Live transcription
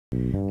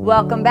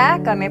Welcome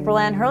back. I'm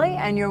Aprilanne Hurley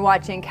and you're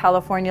watching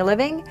California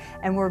Living,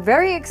 and we're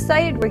very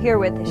excited. We're here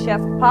with Chef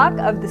Pahk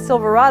of the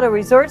Silverado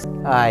Resorts.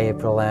 Hi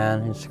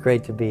Aprilanne, it's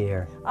great to be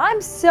here. I'm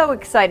so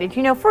excited,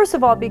 you know, first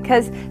of all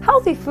because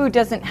healthy food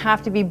doesn't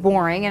have to be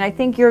boring, and I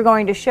think you're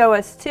going to show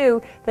us too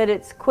that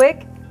it's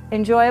quick,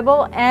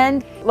 enjoyable,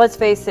 and let's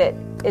face it,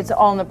 it's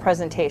all in the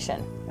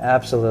presentation.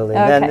 Absolutely.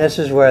 Okay. And then this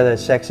is where the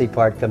sexy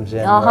part comes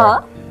in,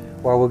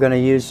 where we're going to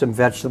use some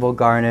vegetable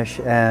garnish,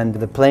 and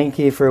the plain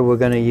kefir we're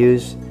going to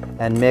use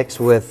and mix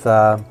with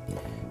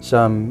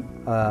some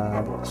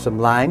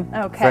lime,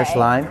 fresh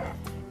lime,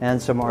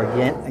 and some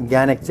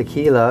organic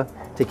tequila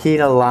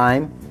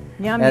lime,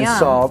 and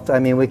salt. I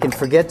mean, we can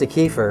forget the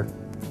kefir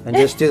and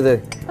just do the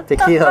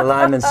tequila,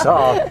 lime, and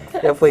salt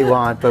if we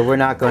want, but we're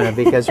not going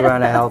to because we're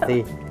on a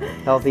healthy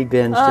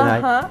binge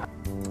tonight.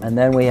 And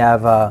then we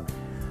have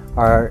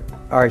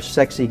our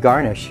sexy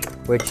garnish,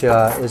 which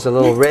is a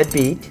little red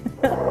beet,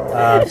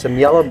 some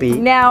yellow beet.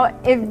 Now,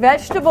 if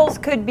vegetables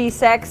could be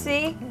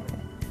sexy,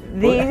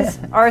 these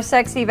are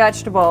sexy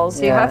vegetables.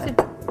 So you have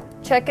to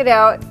check it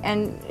out,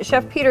 and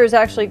Chef Peter is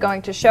actually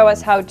going to show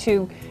us how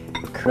to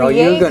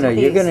create these.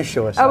 You're gonna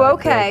show us. Oh,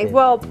 okay.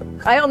 Well,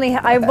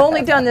 I've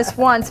only done this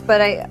once, but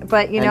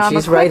you know, and I'm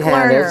a quick learner. she's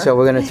right-handed, so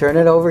we're gonna turn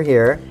it over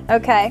here.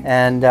 Okay.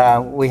 And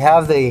we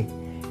have the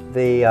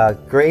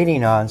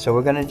grating on, so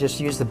we're gonna just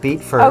use the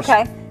beet first.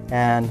 Okay.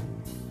 And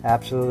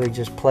absolutely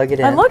just plug it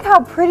in. And look how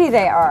pretty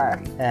they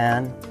are.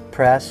 And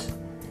press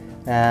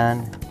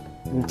and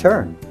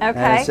turn. Okay.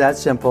 And it's that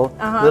simple.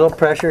 Little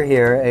pressure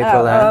here,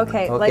 Aprilanne. Oh,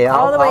 okay. Okay, like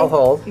all the way. I'll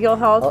hold. You'll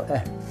hold.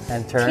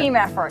 And turn. Team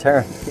effort.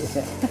 Turn.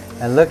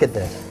 And look at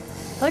this.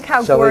 Look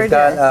how so gorgeous.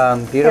 So we've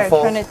got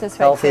beautiful,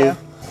 healthy, too.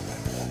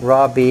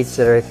 raw beets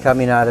that are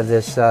coming out of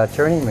this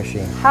turning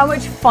machine. How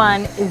much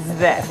fun is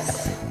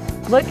this?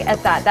 Look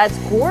at that. That's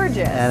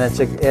gorgeous. And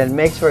it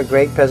makes for a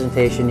great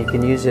presentation. You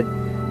can use it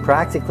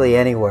practically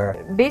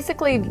anywhere.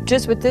 Basically,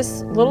 just with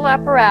this little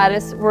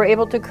apparatus, we're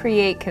able to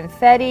create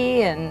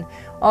confetti and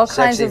all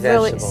kinds of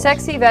really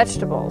sexy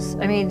vegetables.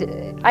 I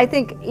mean, I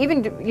think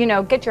even, you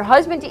know, get your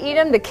husband to eat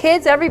them, the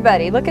kids,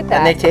 everybody. Look at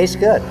that. And they taste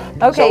good.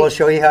 Okay. So we'll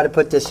show you how to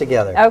put this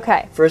together.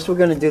 Okay. First, we're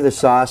going to do the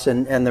sauce,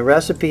 and the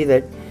recipe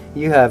that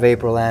you have,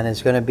 Aprilanne,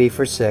 is going to be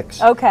for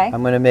 6. Okay.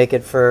 I'm going to make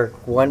it for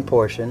 1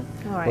 portion,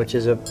 which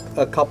is a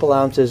couple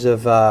ounces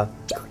of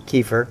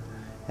kefir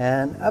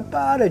and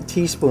about a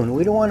teaspoon.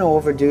 We don't want to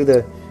overdo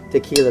the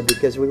tequila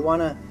because we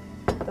want to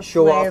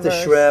show off the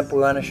shrimp,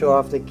 we want to show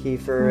off the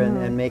kefir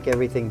and make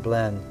everything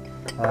blend.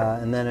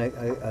 And then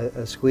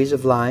a squeeze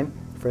of lime,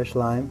 fresh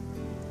lime,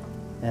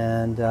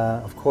 and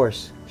of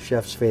course,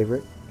 chef's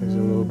favorite is a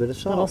little bit of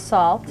salt. A little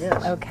salt.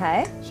 Yes.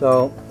 Okay.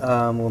 So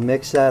we'll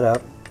mix that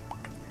up,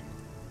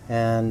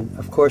 and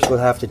of course we'll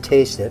have to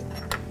taste it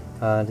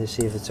to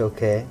see if it's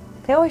okay.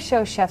 They always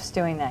show chefs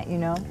doing that, you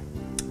know,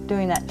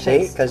 doing that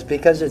taste. See,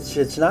 because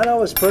it's not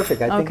always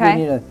perfect. I think we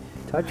need a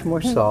touch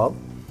more salt.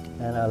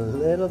 And a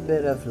little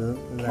bit of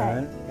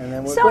lemon, and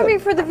then we're good. I mean,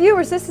 for the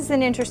viewers, this is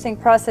an interesting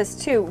process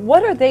too.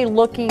 What are they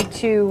looking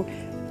to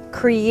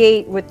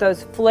create with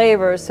those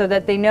flavors so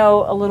that they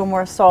know a little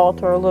more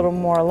salt or a little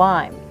more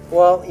lime?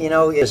 Well, you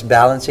know, it's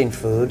balancing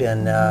food,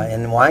 and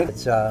in wine,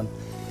 it's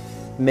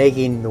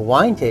making the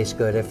wine taste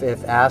good.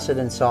 If acid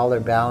and salt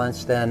are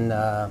balanced, then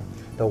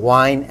the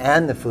wine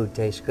and the food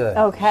taste good.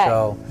 Okay.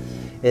 So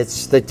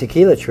it's the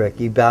tequila trick.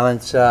 You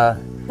balance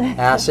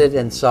acid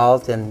and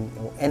salt, and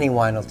any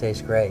wine will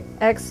taste great.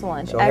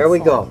 Excellent. So here we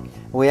go.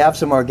 We have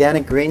some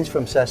organic greens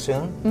from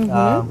Sassoon.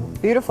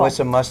 Beautiful. With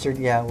some mustard,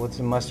 with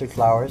some mustard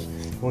flowers.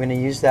 We're going to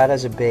use that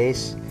as a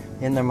base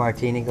in the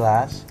martini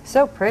glass.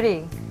 So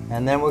pretty.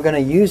 And then we're going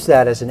to use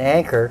that as an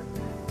anchor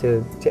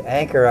to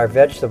anchor our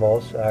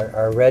vegetables,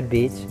 our red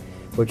beets,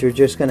 which we're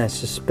just going to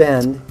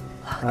suspend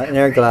in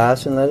our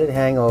glass and let it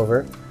hang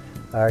over.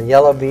 Our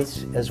yellow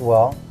beets as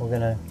well. We're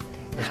going to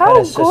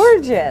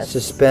gorgeous.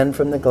 Suspend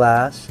from the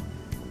glass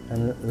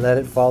and let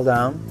it fall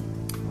down.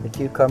 The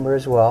cucumber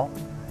as well.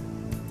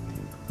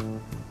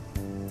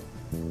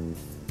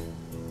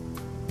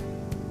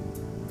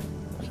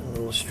 There's a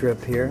little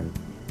strip here.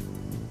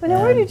 Well,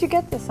 now, where did you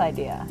get this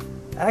idea?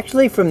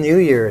 Actually, from New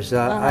Year's.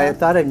 I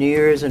thought of New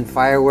Year's and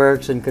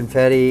fireworks and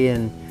confetti,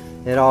 and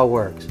it all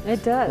works.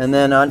 It does. And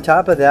then on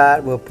top of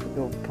that, we'll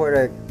pour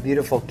our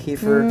beautiful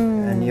kefir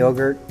and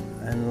yogurt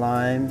and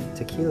lime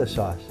tequila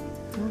sauce.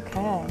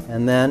 Okay.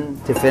 And then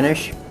to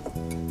finish,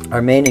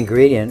 our main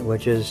ingredient,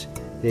 which is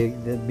the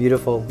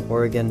beautiful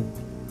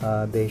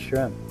Oregon-based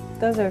shrimp.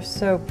 Those are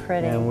so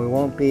pretty. And we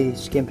won't be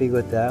skimpy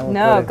with that.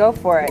 We'll go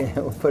for it.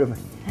 We'll put a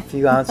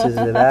few ounces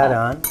of that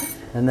on.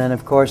 And then,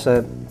 of course,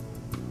 a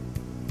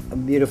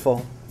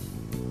beautiful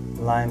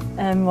lime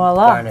and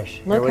voila.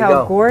 Garnish. Look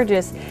how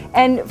gorgeous.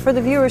 And for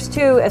the viewers,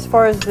 too, as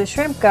far as the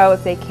shrimp go,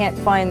 if they can't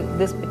find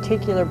this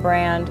particular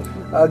brand,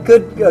 a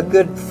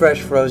good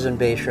fresh frozen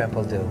bay shrimp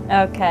will do.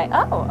 Okay.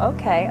 Oh,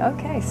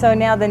 okay. So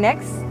now the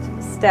next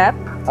step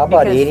How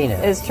about eating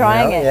it? Is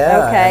trying it.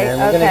 Yeah. Okay. And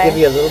we're going to give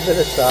you a little bit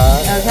of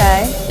sauce.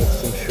 Okay. With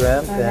some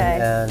shrimp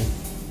and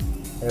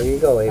there you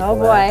go, Aprilanne. Oh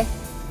boy.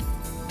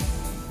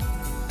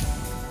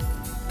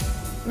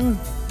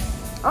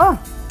 Oh,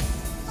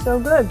 so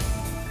good.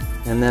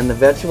 And then the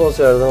vegetables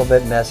are a little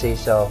bit messy,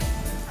 so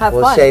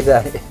we'll fun. save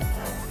that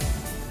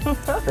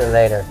for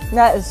later.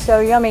 That is so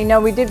yummy. No,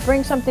 we did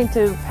bring something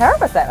to pair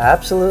with that.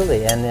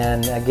 Absolutely. And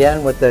then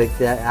again, with the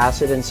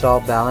acid and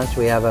salt balance,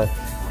 we have a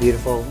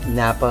beautiful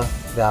Napa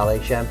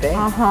Valley champagne.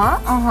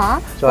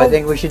 So I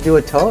think we should do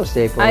a toast,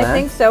 Aprilanne. I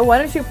think so. Why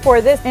don't you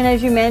pour this? And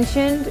as you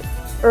mentioned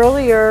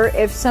earlier,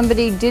 if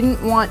somebody didn't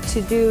want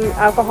to do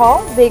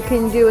alcohol, they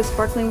can do a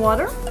sparkling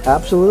water.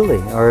 Absolutely.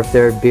 Or if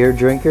they're beer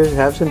drinkers,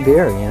 have some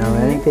beer. You know,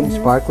 anything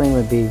sparkling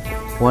would be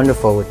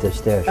wonderful with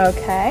this dish.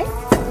 Okay.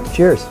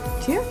 Cheers.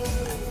 Cheers.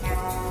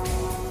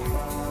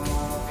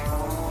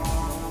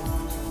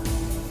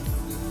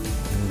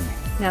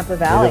 Napa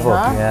Valley, Beautiful.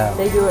 huh? Yeah.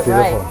 They do it Beautiful.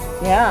 right.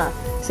 Yeah.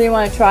 So you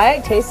want to try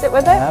it? Taste it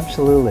with it?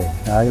 Absolutely.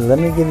 Let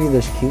me give you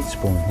this cute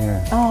spoon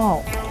here.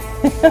 Oh.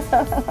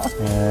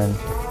 And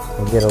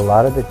we'll get a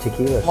lot of the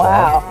tequila.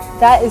 Wow.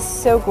 That is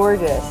so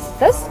gorgeous.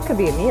 This could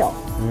be a meal.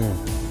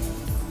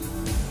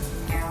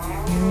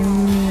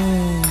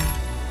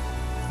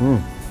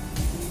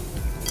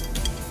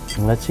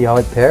 And let's see how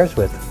it pairs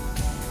with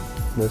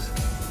this.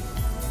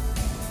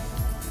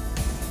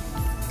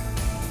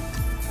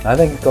 I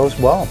think it goes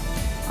well.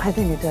 I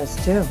think it does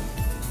too.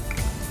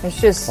 It's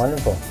just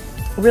Wonderful.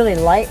 really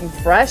light and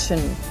fresh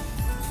and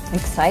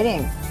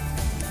exciting.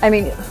 I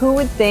mean, who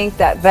would think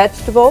that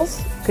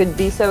vegetables could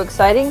be so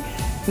exciting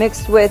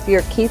mixed with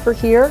your kefir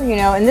here, you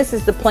know, and this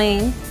is the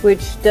plain,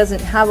 which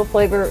doesn't have a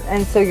flavor,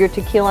 and so your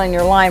tequila and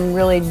your lime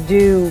really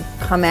do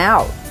come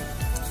out.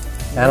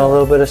 And a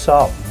little bit of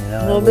salt. You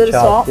know, A little bit of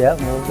salt? Yeah, a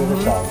little bit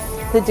of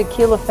salt. The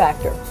tequila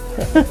factor.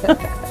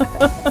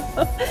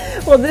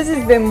 Well, this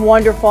has been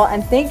wonderful,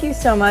 and thank you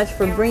so much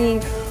for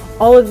bringing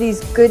all of these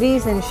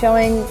goodies and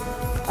showing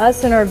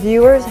us and our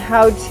viewers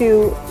how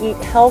to eat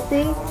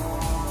healthy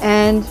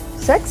and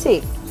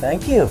sexy.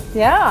 Thank you.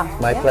 Yeah.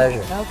 My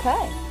pleasure.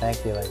 Okay.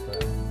 Thank you,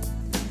 Aprilanne.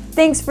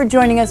 Thanks for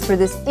joining us for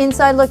this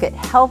inside look at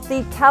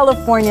healthy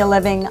California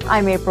living.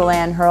 I'm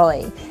Aprilanne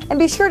Hurley. And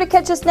be sure to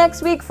catch us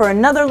next week for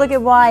another look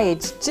at why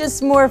it's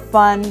just more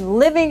fun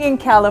living in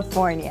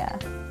California.